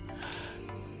shoot through them.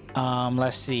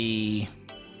 Let's see.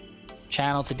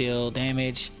 Channel to deal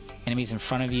damage. Enemies in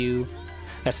front of you.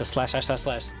 That's a slash.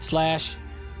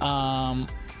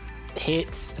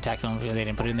 Hits. Attack film. They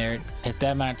didn't put it in there. Hit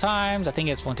that amount of times. I think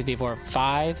it's 1, 2, 3, 4,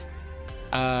 5.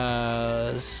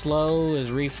 Slow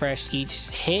is refreshed each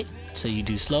hit. So you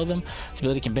do slow them. This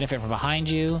ability can benefit from behind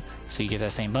you. So you get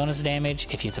that same bonus damage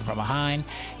if you hit them from behind.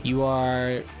 You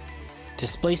are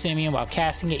displacement immune while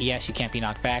casting it. Yes, you can't be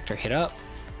knocked back or hit up.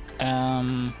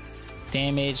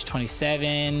 Damage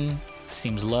 27.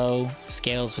 Seems low.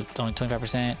 Scales with only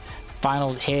 25%.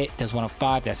 Final hit does 1 of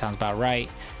 5. That sounds about right.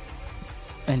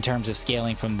 In terms of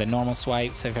scaling from the normal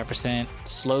swipe, 75%.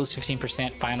 Slows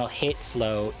 15%. Final hit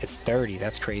slow is 30.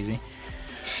 That's crazy.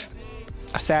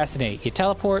 Assassinate. You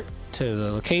teleport to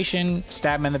the location,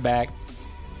 stab them in the back,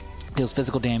 deals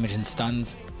physical damage and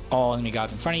stuns all enemy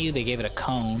gods in front of you. They gave it a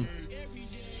cone.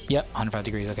 Yep, 105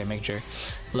 degrees. Okay, make sure.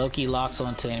 Loki locks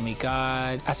onto enemy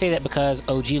god. I say that because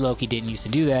OG Loki didn't used to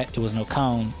do that. It was no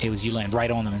cone. It was you land right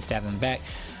on them and stab them in the back.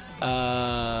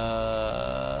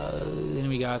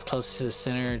 Enemy gods close to the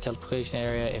center teleportation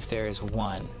area if there is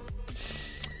one.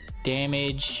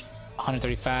 Damage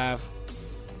 135.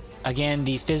 Again,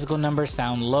 these physical numbers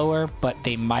sound lower, but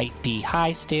they might be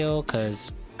high still,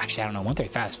 because actually I don't know,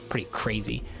 135 is pretty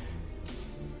crazy.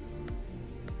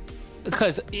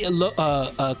 Because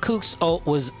Kook's ult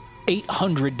was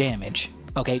 800 damage.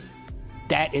 Okay,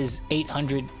 that is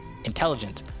 800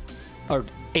 intelligence, or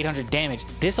 800 damage.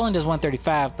 This only does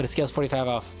 135, but it scales 45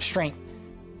 off strength.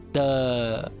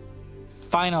 The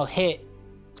final hit,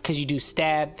 because you do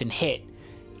stab then hit,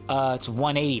 it's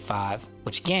 185,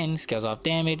 which again scales off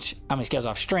damage. Scales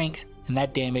off strength, and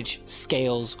that damage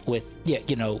scales with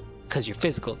because you're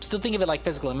physical. Still think of it like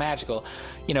physical and magical.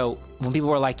 When people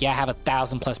were like, yeah, I have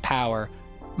 1,000 plus power,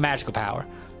 magical power.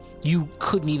 You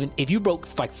couldn't even, if you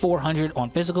broke like 400 on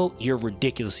physical, you're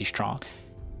ridiculously strong.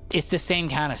 It's the same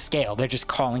kind of scale. They're just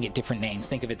calling it different names.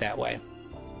 Think of it that way.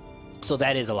 So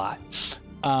that is a lot.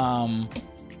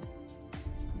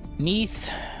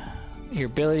 Neath, your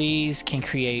abilities can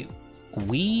create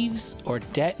weaves or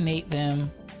detonate them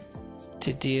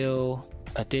to deal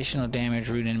additional damage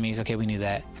root enemies. Okay, we knew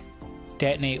that.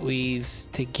 Detonate weaves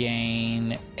to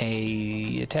gain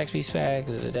a attack speed back.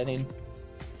 Detonate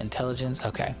intelligence.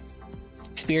 Okay.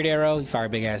 Spirit arrow. You fire a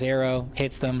big ass arrow,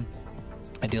 hits them,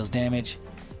 it deals damage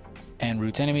and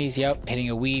roots enemies. Yep.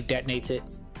 Hitting a weave detonates it.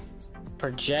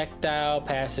 Projectile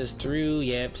passes through.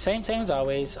 Yep. Same as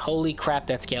always. Holy crap,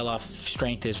 that scale off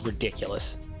strength is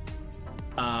ridiculous.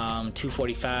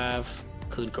 245.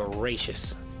 Good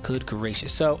gracious. Good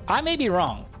gracious. So I may be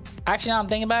wrong. Actually, now I'm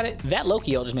thinking about it, that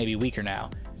Loki ult just may be weaker now,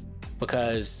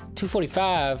 because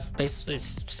 245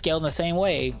 it's scaled in the same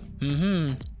way.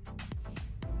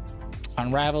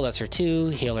 Unravel, that's her 2.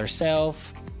 Heal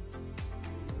herself.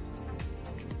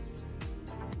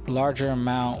 Larger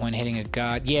amount when hitting a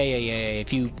god. Yeah.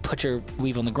 If you put your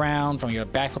weave on the ground from your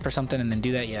backflip or something and then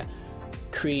do that, yeah.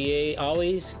 Create,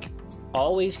 always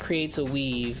creates a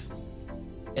weave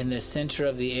in the center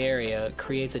of the area,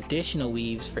 creates additional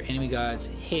weaves for enemy gods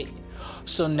hit.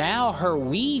 So now her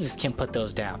weaves can put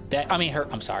those down.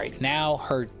 Now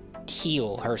her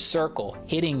heal, her circle,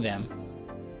 hitting them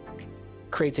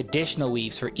creates additional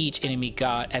weaves for each enemy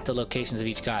god at the locations of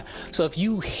each god. So if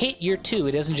you hit your 2,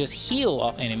 it doesn't just heal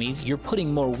off enemies, you're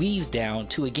putting more weaves down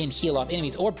to again heal off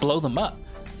enemies or blow them up.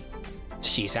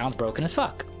 She sounds broken as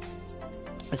fuck.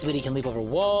 This ability can leap over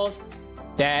walls.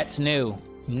 That's new.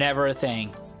 Never a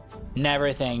thing. Never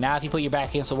a thing. Now if you put your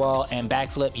back against the wall and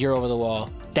backflip, you're over the wall.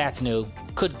 That's new.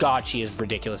 Good God, she is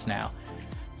ridiculous now.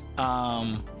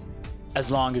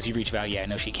 As long as you reach value. Yeah,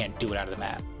 no, she can't do it out of the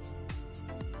map.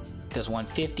 Does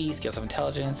 150, skills of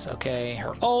intelligence. Okay,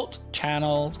 her ult,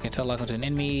 channels, can tell lock onto an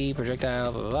enemy,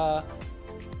 projectile, blah, blah, blah.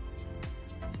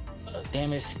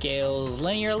 Damage scales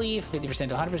linearly, 50%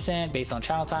 to 100% based on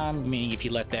channel time, meaning if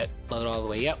you let that load all the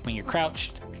way up when you're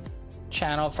crouched.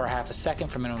 Channel for half a second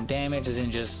for minimum damage, as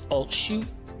in just ult shoot.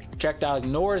 Projectile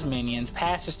ignores minions,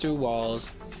 passes through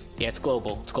walls. Yeah, it's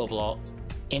global. It's global ult.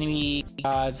 Enemy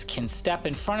gods can step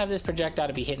in front of this projectile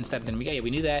to be hit instead of the enemy. Yeah, we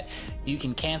knew that. You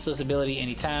can cancel this ability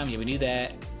anytime. Yeah, we knew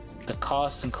that. The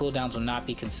costs and cooldowns will not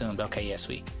be consumed. Okay, yeah,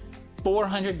 sweet.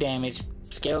 400 damage,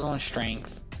 scales on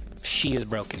strength. She is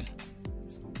broken.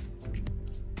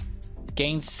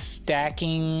 Gain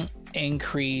stacking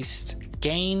increased.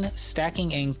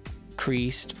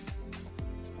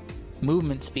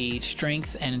 Movement speed,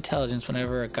 strength, and intelligence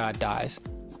whenever a god dies.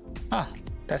 Huh,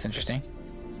 that's interesting.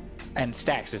 And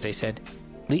stacks, as they said.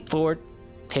 Leap forward,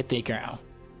 hit the ground.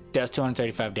 Does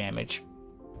 235 damage.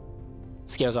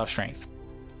 Scales off strength.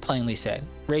 Plainly said.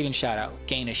 Raven shout out.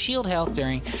 Gain a shield health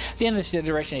during the end of the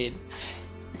duration.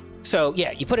 So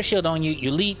yeah, you put a shield on you,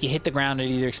 you leap, you hit the ground, it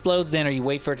either explodes then or you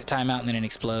wait for it to time out and then it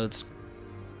explodes.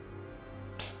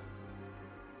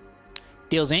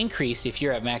 Deals increase if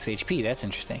you're at max HP. That's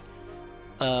interesting.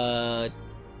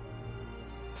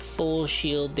 Full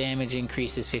shield damage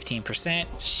increases 15%.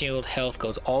 Shield health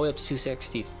goes all the way up to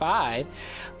 265,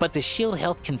 but the shield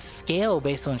health can scale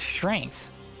based on strength.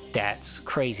 That's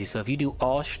crazy. So if you do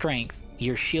all strength,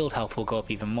 your shield health will go up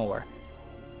even more.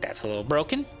 That's a little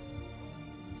broken.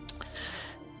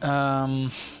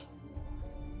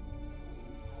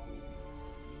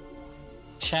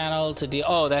 Channel to deal.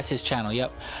 Oh, that's his channel.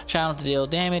 Yep. Channel to deal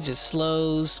damage. It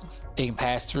slows. It can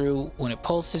pass through when it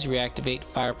pulses. Reactivate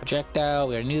fire projectile.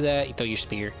 We already knew that. You throw your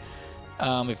spear.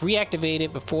 If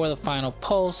reactivated before the final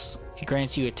pulse, it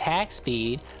grants you attack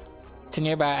speed to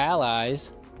nearby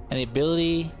allies, and the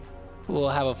ability will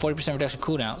have a 40% reduction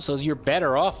cooldown. So you're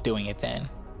better off doing it then.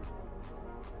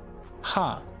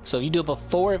 Huh. So if you do it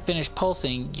before it finished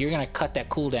pulsing, you're gonna cut that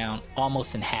cooldown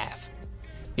almost in half.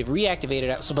 If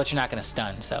reactivated, so but you're not gonna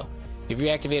stun. So if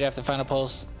reactivated after the final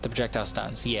pulse, the projectile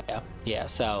stuns. Yeah.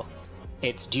 So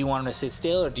it's, do you want him to sit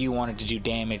still or do you want it to do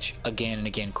damage again and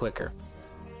again quicker?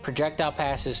 Projectile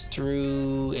passes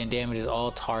through and damages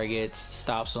all targets.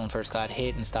 Stops on first god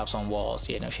hit and stops on walls.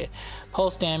 Yeah, no shit.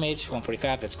 Pulse damage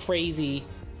 145. That's crazy.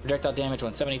 Projectile damage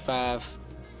 175.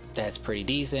 That's pretty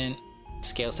decent.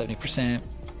 Scale 70%.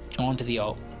 On to the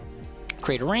ult.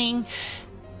 Create a ring.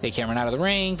 They can't run out of the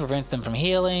ring. Prevents them from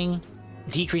healing.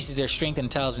 Decreases their strength and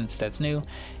intelligence. That's new.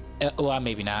 Well,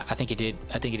 maybe not. I think it did.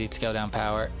 I think it did scale down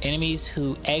power. Enemies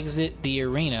who exit the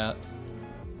arena.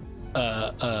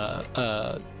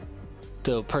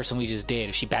 The person we just did,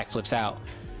 if she backflips out,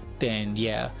 then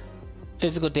yeah.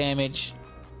 Physical damage.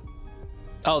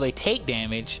 Oh, they take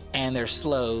damage and they're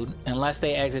slowed unless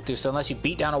they exit through. So unless you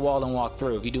beat down a wall and walk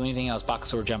through, if you do anything else,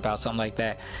 Bakasura jump out, something like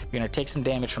that, you're gonna take some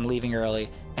damage from leaving early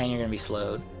and you're gonna be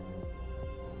slowed.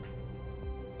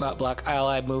 Not block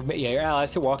ally movement. Yeah, your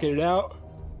allies can walk in and out.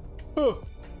 Oh.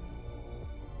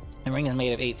 The ring is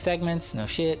made of 8 segments. No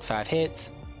shit. 5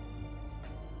 hits.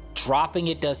 Dropping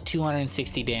it does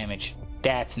 260 damage.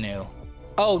 That's new.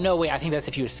 Oh, no, wait. I think that's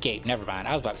if you escape. Never mind.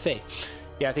 I was about to say.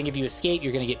 Yeah, I think if you escape,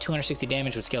 you're going to get 260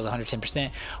 damage, which scales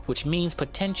 110%, which means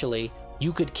potentially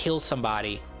you could kill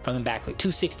somebody from the back.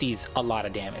 260 is a lot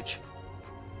of damage.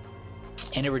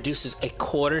 And it reduces a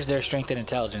quarters their strength and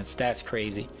intelligence. That's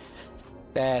crazy.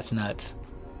 That's nuts.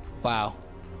 Wow.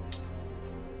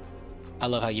 I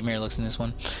love how Ymir looks in this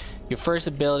one. Your first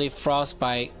ability,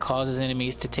 Frostbite, causes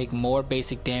enemies to take more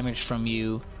basic damage from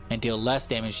you and deal less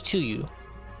damage to you.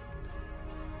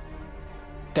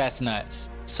 That's nuts.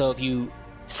 So if you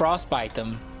Frostbite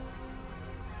them,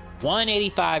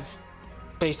 185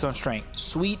 based on strength.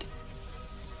 Sweet.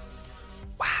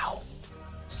 Wow.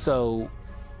 So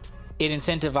it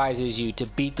incentivizes you to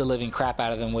beat the living crap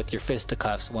out of them with your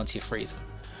fisticuffs once you freeze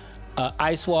them.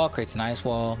 Ice Wall creates an ice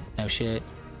wall. No shit.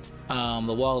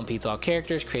 The wall impedes all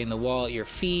characters. Creating the wall at your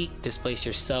feet. Displace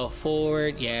yourself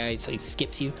forward. Yeah, so it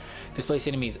skips you. Displace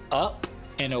enemies up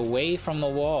and away from the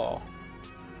wall.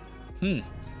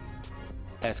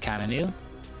 That's kind of new.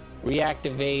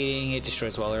 Reactivating it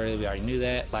destroys wall early. We already knew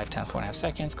that. Lifetime 4.5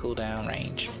 seconds. Cooldown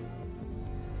range.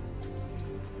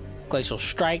 Glacial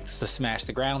Strikes to smash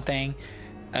the ground thing.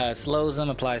 Slows them.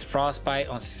 Applies Frostbite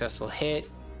on successful hit.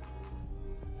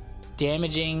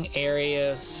 Damaging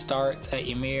area starts at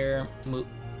Ymir.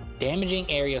 Damaging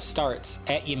area starts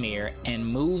at Ymir and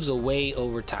moves away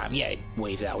over time. Yeah, it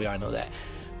waves out. We already know that.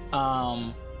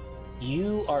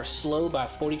 You are slowed by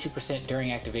 42%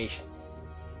 during activation.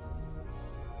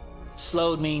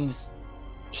 Slowed means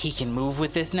he can move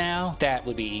with this now. That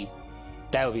would be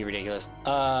ridiculous.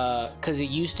 Because it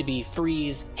used to be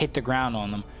freeze, hit the ground on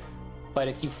them. But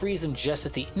if you freeze them just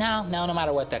at the no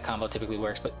matter what, that combo typically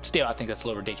works. But still, I think that's a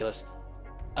little ridiculous.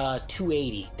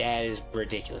 280. That is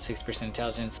ridiculous. 6%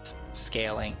 intelligence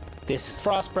scaling. This is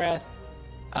Frost Breath.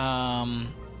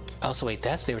 Also, wait,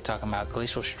 that's what they were talking about.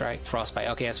 Glacial Strike, Frostbite.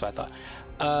 Okay, that's what I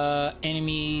thought.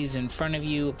 Enemies in front of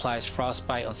you applies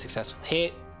Frostbite on successful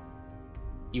hit.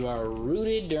 You are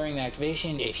rooted during the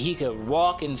activation. If he could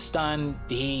walk and stun,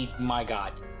 my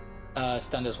god.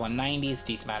 Stun does 190, it's a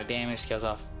decent amount of damage, scales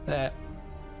off that.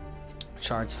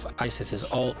 Shards of Ice is his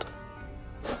ult.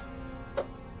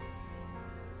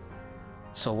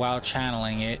 So while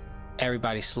channeling it,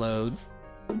 everybody's slowed.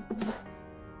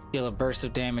 Deal a burst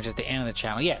of damage at the end of the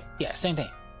channel. Yeah, same thing.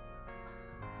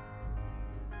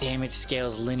 Damage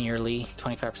scales linearly,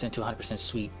 25% to 100%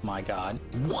 sweep. My god.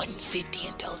 150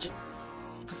 intelligence.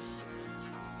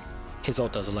 His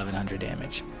ult does 1100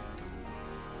 damage.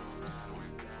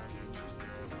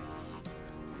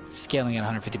 Scaling at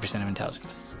 150% of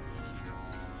intelligence.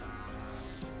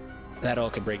 That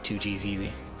ult could break 2Gs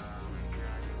easy.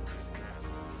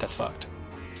 That's fucked.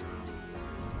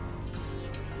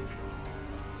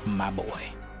 My boy.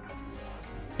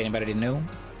 If anybody didn't know,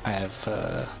 I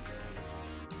have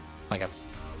like a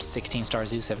 16-star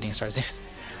Zeus, 17-star Zeus.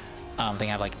 I think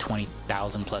I have like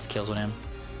 20,000 plus kills with him.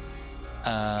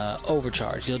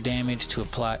 Overcharge. Deal damage to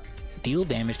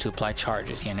apply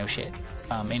charges. Yeah, no shit.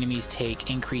 Enemies take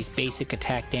increased basic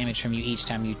attack damage from you each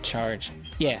time you charge.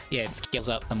 Yeah, it scales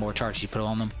up the more charges you put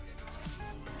on them.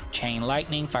 Chain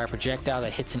lightning, fire projectile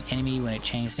that hits an enemy when it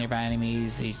chains nearby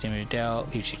enemies. Each damage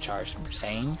dealt, you should charge.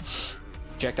 Same.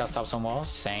 Projectile stops on walls.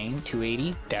 Same.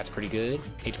 280. That's pretty good.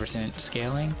 80%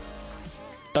 scaling.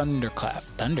 Thunderclap.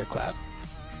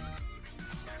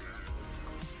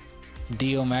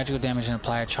 Deal magical damage and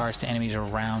apply a charge to enemies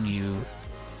around you.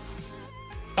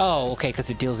 Oh, okay, because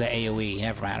it deals that AoE.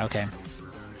 Never mind. Okay.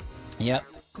 Yep.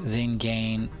 Then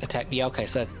gain attack. Yeah. Okay.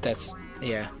 So that's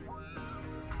yeah.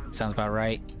 Sounds about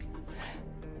right.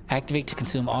 Activate to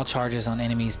consume all charges on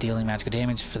enemies dealing magical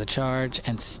damage for the charge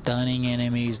and stunning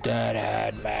enemies that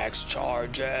had max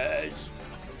charges.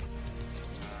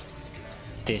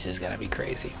 This is gonna be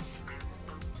crazy.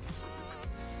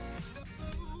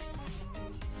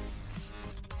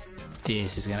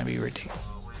 This is gonna be ridiculous.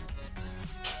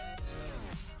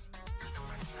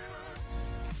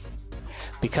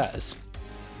 Because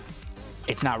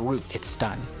it's not root, it's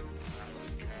stun.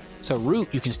 So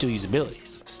root, you can still use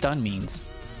abilities. Stun means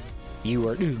you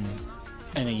are doomed,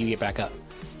 and then you get back up.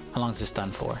 How long is this stun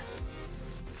for?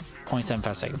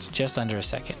 0.75 seconds, just under a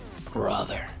second.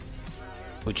 Brother,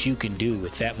 what you can do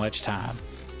with that much time.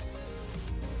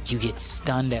 You get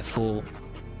stunned at full.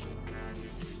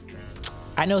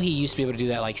 I know he used to be able to do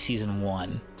that like season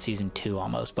 1, season 2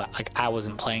 almost, but like I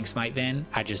wasn't playing Smite then.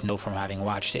 I just know from having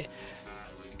watched it.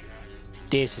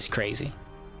 This is crazy.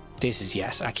 This is,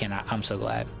 yes, I cannot, I'm so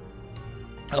glad.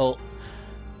 Oh,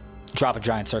 drop a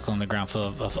giant circle in the ground full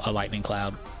of a lightning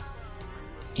cloud.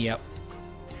 Yep.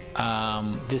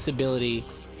 This ability,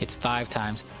 it's 5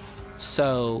 times.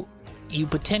 So you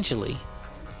potentially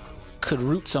could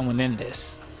root someone in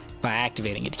this by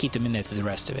activating it to keep them in there through the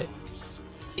rest of it.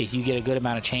 If you get a good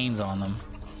amount of chains on them,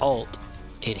 ult,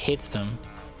 it hits them,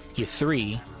 you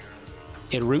 3,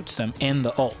 it roots them in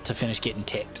the ult to finish getting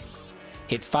ticked.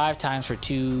 Hits 5 times for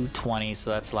 220, so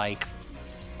that's like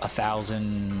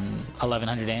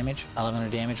 1,100 damage.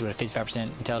 1,100 damage with a 55%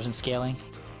 intelligence scaling.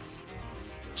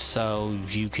 So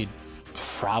you could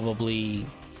probably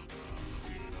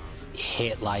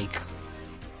hit like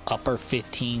upper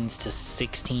 15s to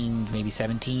 16s, maybe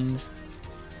 17s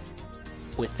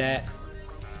with that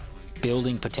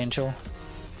building potential.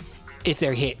 If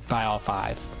they're hit by all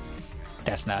 5,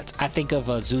 that's nuts. I think of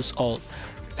a Zeus ult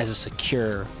as a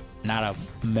secure, not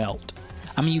a melt.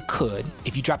 I mean, you could.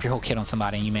 If you drop your whole kit on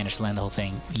somebody and you manage to land the whole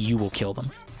thing, you will kill them.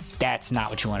 That's not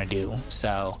what you want to do.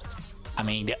 So, I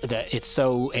mean, it's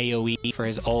so AoE for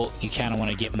his ult, you kind of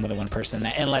want to get more than one person in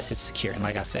that, unless it's secure. And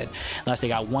like I said, unless they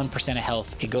got 1% of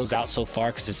health, it goes out so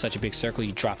far because it's such a big circle,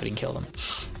 you drop it and kill them.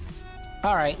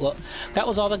 All right, well, that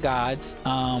was all the gods.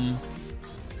 I'm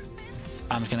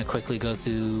just going to quickly go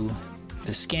through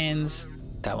the skins.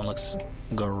 That one looks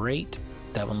great.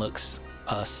 That one looks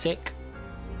sick.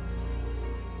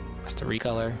 That's the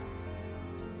recolor.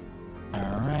 All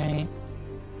right.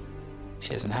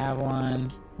 She doesn't have one.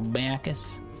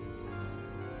 Bacchus.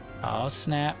 Oh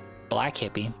snap. Black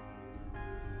hippie.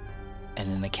 And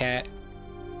then the cat.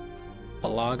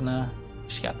 Bologna.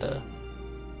 She got the...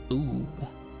 Ooh.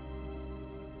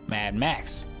 Mad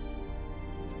Max.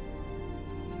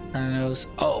 Nose.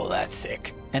 Oh, that's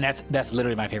sick. And that's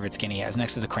literally my favorite skin he has.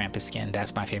 Next to the Krampus skin.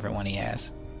 That's my favorite one he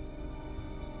has.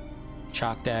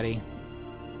 Chalk Daddy.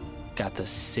 Got the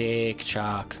sick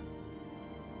chalk.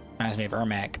 Reminds me of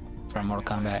Ermac from Mortal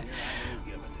Kombat.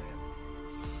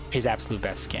 His absolute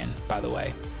best skin, by the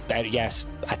way. That, yes,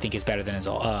 I think it's better than his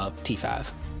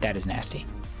T5. That is nasty.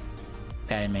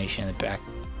 That animation in the back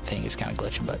thing is kind of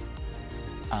glitching, but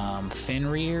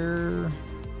Fenrir,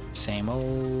 same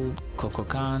old. Coco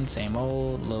Khan, same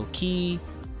old. Low key.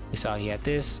 We saw he had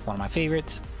this, one of my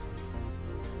favorites.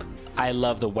 I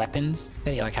love the weapons.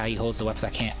 Like how he holds the weapons.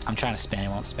 I'm trying to spin, it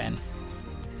won't spin.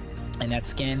 And that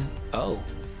skin, oh.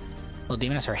 Well,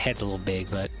 Demoness, her head's a little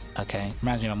big, but okay.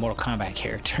 Reminds me of a Mortal Kombat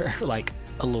character, like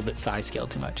a little bit size scale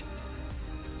too much.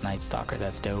 Night Stalker,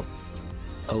 that's dope.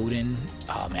 Odin,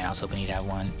 oh man, I was hoping he'd have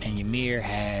one. And Ymir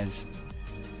has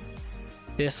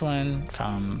this one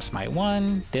from Smite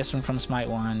 1, this one from Smite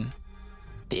 1,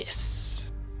 this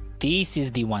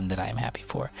is the one that I am happy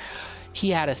for. He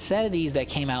had a set of these that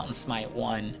came out in Smite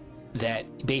 1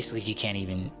 that basically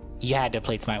you had to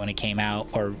play Smite when it came out,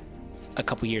 or a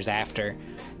couple years after.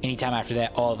 Anytime after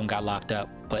that, all of them got locked up.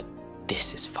 But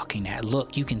this is fucking that.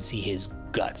 Look, you can see his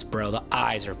guts, bro. The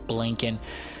eyes are blinking.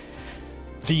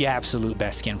 The absolute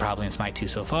best skin probably in Smite 2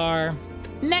 so far.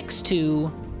 Next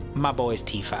to my boy's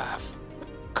T5.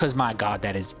 Because my god,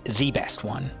 that is the best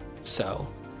one. So,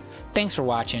 thanks for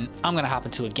watching. I'm going to hop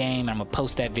into a game. And I'm going to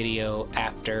post that video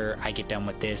after I get done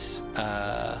with this.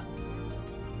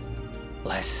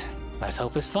 Let's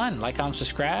hope it's fun. Like, comment,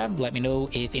 subscribe. Let me know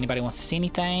if anybody wants to see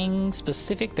anything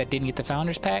specific that didn't get the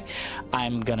Founders Pack.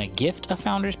 I'm gonna gift a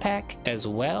Founders Pack as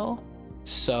well.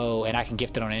 So, and I can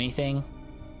gift it on anything.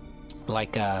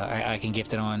 Like, I can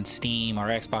gift it on Steam or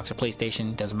Xbox or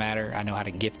PlayStation. Doesn't matter. I know how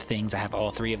to gift things. I have all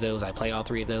three of those. I play all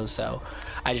three of those. So,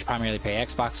 I just primarily play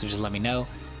Xbox. So just let me know.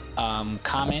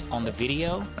 Comment on the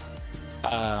video.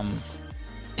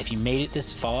 If you made it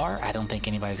this far, I don't think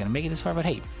anybody's gonna make it this far, but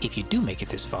hey, if you do make it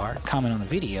this far, comment on the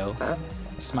video,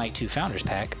 Smite 2 Founders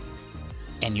Pack,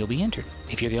 and you'll be entered.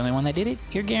 If you're the only one that did it,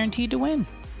 you're guaranteed to win.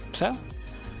 So,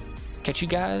 catch you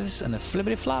guys in the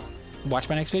flippity flop. Watch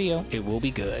my next video, it will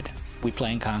be good. We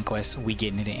playing Conquest, we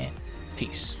getting it in.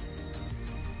 Peace.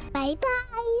 Bye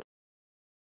bye.